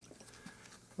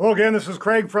Hello again, this is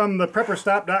Craig from the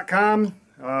prepperstop.com.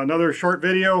 Another short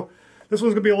video. This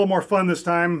one's going to be a little more fun this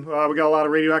time. We got a lot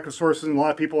of radioactive sources and a lot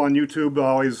of people on YouTube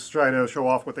always try to show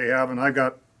off what they have, and I've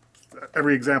got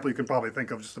every example you can probably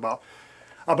think of just about.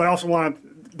 But I also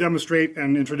want to demonstrate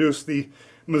and introduce the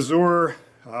Mazur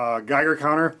Geiger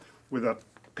counter with a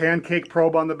pancake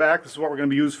probe on the back. This is what we're going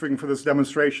to be using for this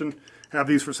demonstration. Have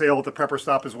these for sale at the Prepper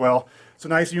Stop as well. It's a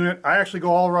nice unit. I actually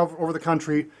go all over the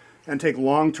country and take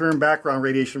long-term background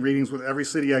radiation readings with every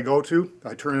city I go to.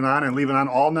 I turn it on and leave it on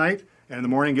all night, and in the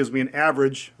morning gives me an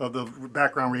average of the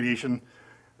background radiation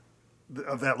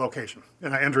of that location.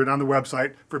 And I enter it on the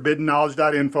website,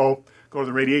 forbiddenknowledge.info, go to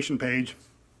the radiation page,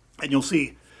 and you'll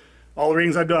see all the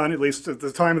readings I've done, at least at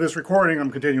the time of this recording. I'm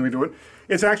continuing to do it.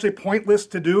 It's actually pointless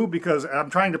to do because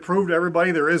I'm trying to prove to everybody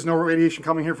there is no radiation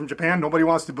coming here from Japan. Nobody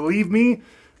wants to believe me,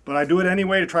 but I do it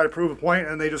anyway to try to prove a point,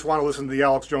 and they just want to listen to the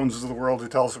Alex Joneses of the world who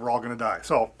tell us that we're all going to die.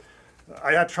 So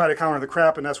I have to try to counter the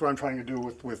crap, and that's what I'm trying to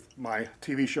do with my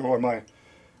TV show and my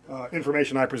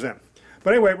information I present.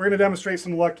 But anyway, we're going to demonstrate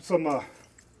you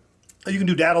can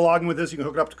do data logging with this. You can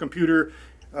hook it up to computer,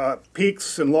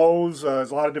 peaks and lows.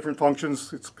 There's a lot of different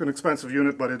functions. It's an expensive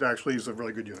unit, but it actually is a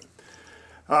really good unit.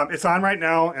 It's on right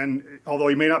now, and although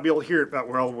you may not be able to hear it that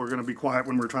well, we're going to be quiet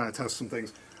when we're trying to test some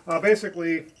things.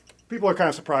 Basically, people are kind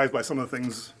of surprised by some of the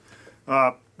things.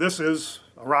 This is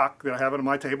a rock that I have on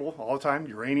my table all the time,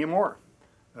 uranium ore.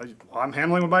 I'm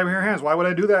handling with my bare hands. Why would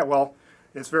I do that? Well,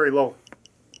 it's very low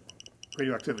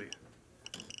radioactivity.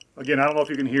 Again, I don't know if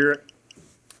you can hear it,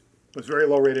 but it's very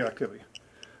low radioactivity.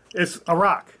 It's a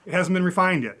rock. It hasn't been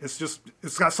refined yet.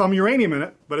 It's got some uranium in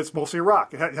it, but it's mostly a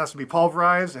rock. It has to be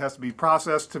pulverized. It has to be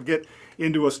processed to get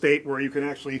into a state where you can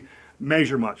actually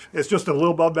measure much. It's just a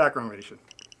little above background radiation.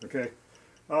 Okay.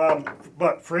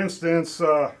 But for instance,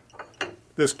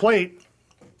 this plate,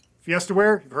 Fiesta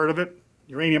ware, you've heard of it,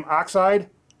 uranium oxide,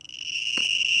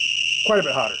 quite a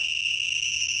bit hotter.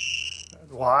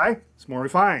 Why? It's more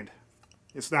refined.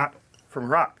 It's not from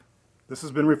rock. This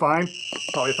has been refined,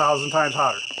 probably 1,000 times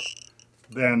hotter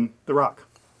than the rock.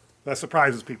 That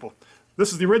surprises people.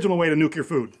 This is the original way to nuke your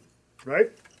food,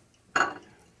 right?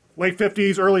 Late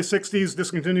 50s, early 60s,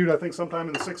 discontinued I think sometime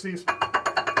in the 60s.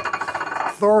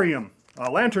 Thorium.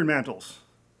 Lantern mantles.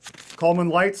 Coleman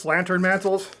lights, lantern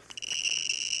mantles,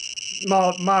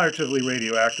 moderately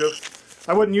radioactive.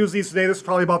 I wouldn't use these today. This is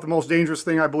probably about the most dangerous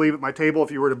thing I believe at my table. If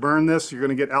you were to burn this, you're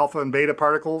going to get alpha and beta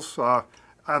particles out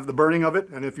of the burning of it.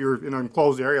 And if you're in an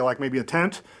enclosed area like maybe a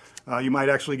tent, you might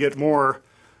actually get more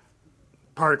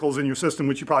particles in your system,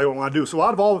 which you probably won't want to do. So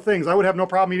out of all the things, I would have no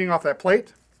problem eating off that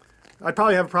plate. I'd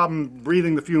probably have a problem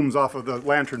breathing the fumes off of the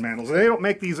lantern mantles. They don't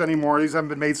make these anymore. These haven't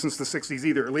been made since the 60s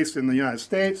either, at least in the United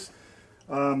States.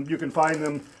 You can find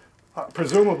them,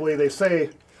 presumably, they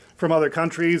say, from other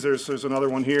countries. There's another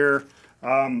one here.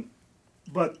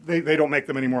 But they don't make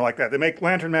them anymore like that. They make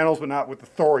lantern mantles, but not with the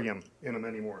thorium in them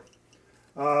anymore.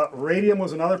 Radium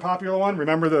was another popular one.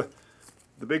 Remember the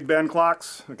Big Ben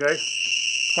clocks? Okay,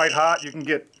 quite hot. You can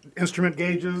get instrument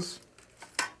gauges.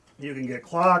 You can get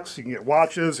clocks, you can get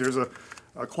watches. Here's a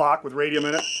clock with radium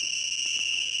in it.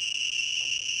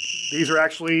 These are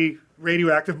actually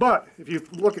radioactive, but if you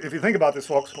think about this,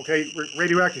 folks, okay,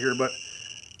 radioactive here, but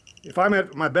if I'm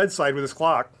at my bedside with this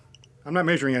clock, I'm not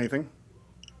measuring anything.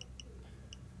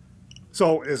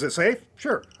 So is it safe?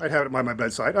 Sure, I'd have it by my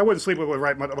bedside. I wouldn't sleep with it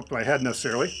right up my head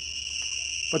necessarily,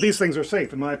 but these things are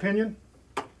safe in my opinion.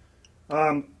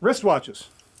 Wristwatches,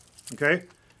 okay,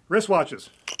 wristwatches.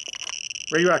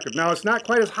 Radioactive. Now it's not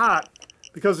quite as hot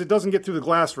because it doesn't get through the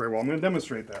glass very well. I'm going to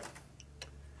demonstrate that.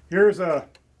 Here's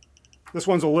this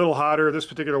one's a little hotter, this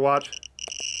particular watch.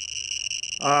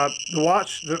 The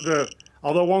watch,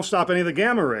 although it won't stop any of the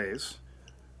gamma rays,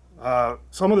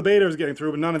 some of the beta is getting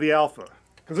through, but none of the alpha.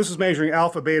 Because this is measuring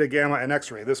alpha, beta, gamma, and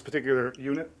X-ray, this particular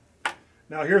unit.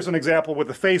 Now here's an example with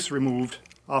the face removed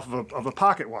off of a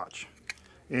pocket watch.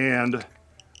 And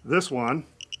this one,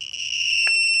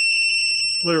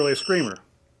 literally a screamer,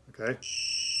 okay?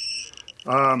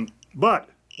 But,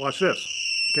 watch this,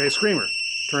 okay, screamer.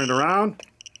 Turn it around.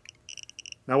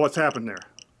 Now what's happened there?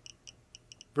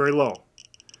 Very low.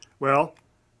 Well,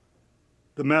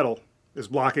 the metal is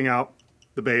blocking out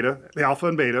the beta, the alpha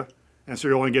and beta, and so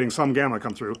you're only getting some gamma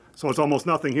come through. So it's almost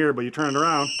nothing here, but you turn it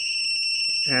around,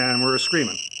 and we're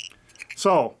screaming.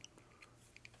 So,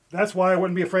 that's why I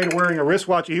wouldn't be afraid of wearing a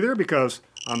wristwatch either, because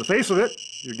on the face of it,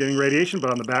 you're getting radiation, but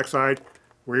on the backside,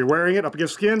 where you're wearing it up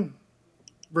against skin,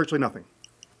 virtually nothing.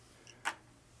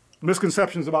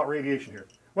 Misconceptions about radiation here.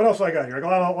 What else I got here? I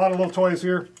got a lot of little toys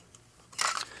here.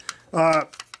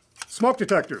 Smoke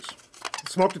detectors.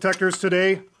 Smoke detectors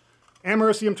today,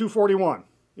 americium-241.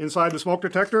 inside the smoke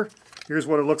detector. Here's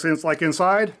what it looks like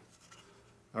inside.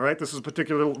 All right, this is a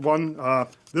particular one.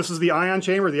 This is the ion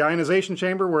chamber, the ionization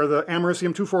chamber where the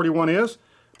americium-241 is,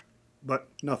 but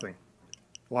nothing.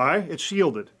 Why? It's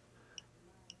shielded.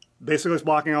 Basically, it's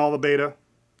blocking all the beta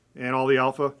and all the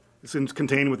alpha. It's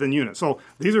contained within units. So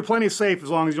these are plenty safe as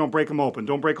long as you don't break them open.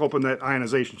 Don't break open that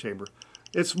ionization chamber.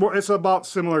 It's about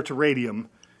similar to radium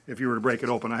if you were to break it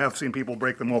open. I have seen people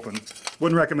break them open.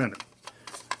 Wouldn't recommend it.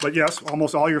 But yes,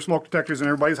 almost all your smoke detectors in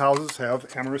everybody's houses have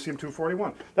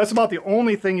americium-241. That's about the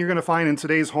only thing you're going to find in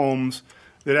today's homes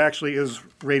that actually is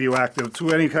radioactive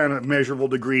to any kind of measurable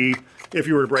degree if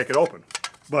you were to break it open.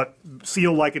 But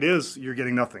sealed like it is, you're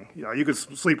getting nothing. You could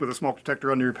sleep with a smoke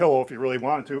detector under your pillow if you really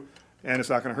wanted to, and it's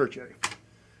not going to hurt you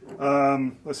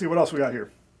any. Let's see what else we got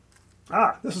here.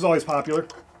 This is always popular.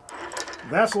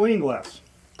 Vaseline glass.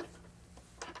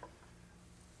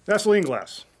 Vaseline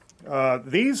glass.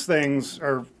 These things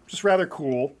are just rather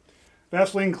cool.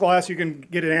 Vaseline glass you can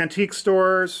get at antique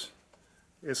stores.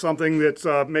 It's something that's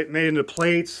made into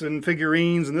plates and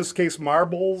figurines, in this case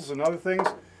marbles and other things.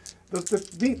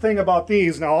 The neat thing about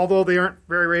these, now although they aren't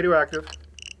very radioactive,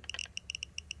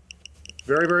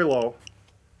 very, very low.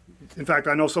 In fact,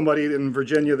 I know somebody in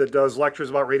Virginia that does lectures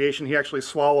about radiation. He actually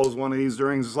swallows one of these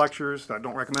during his lectures. I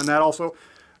don't recommend that also,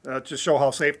 to show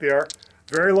how safe they are.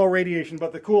 Very low radiation,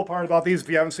 but the cool part about these, if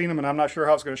you haven't seen them, and I'm not sure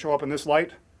how it's going to show up in this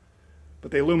light,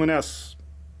 but they luminesce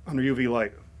under UV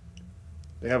light.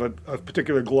 They have a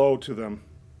particular glow to them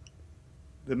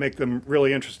that make them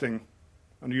really interesting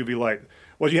under UV light.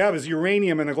 What you have is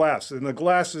uranium in the glass, and the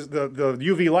glass is the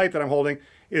UV light that I'm holding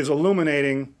is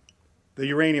illuminating the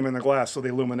uranium in the glass, so they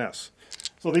luminesce.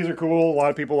 So these are cool. A lot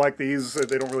of people like these.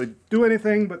 They don't really do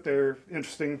anything, but they're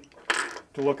interesting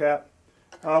to look at.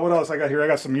 What else I got here? I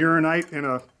got some uranite in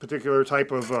a particular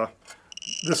type of,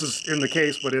 this is in the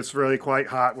case, but it's really quite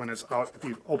hot when it's out. If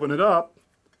you open it up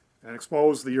and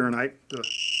expose the uranite,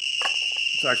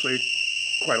 it's actually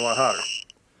quite a lot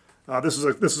hotter. This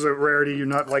is a rarity. You're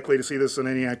not likely to see this in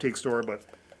any antique store, but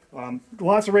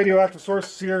lots of radioactive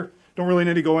sources here. Don't really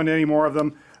need to go into any more of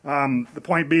them. The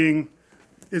point being,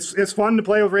 it's fun to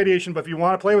play with radiation, but if you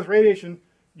want to play with radiation,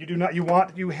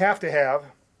 you have to have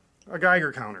a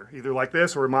Geiger counter, either like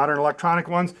this or modern electronic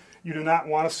ones. You do not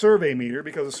want a survey meter,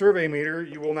 because a survey meter,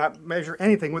 you will not measure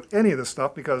anything with any of this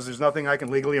stuff, because there's nothing I can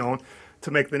legally own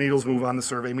to make the needles move on the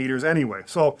survey meters anyway.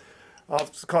 So I'll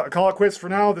call it quits for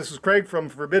now. This is Craig from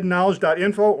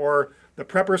forbiddenknowledge.info or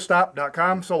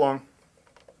theprepperstop.com. So long.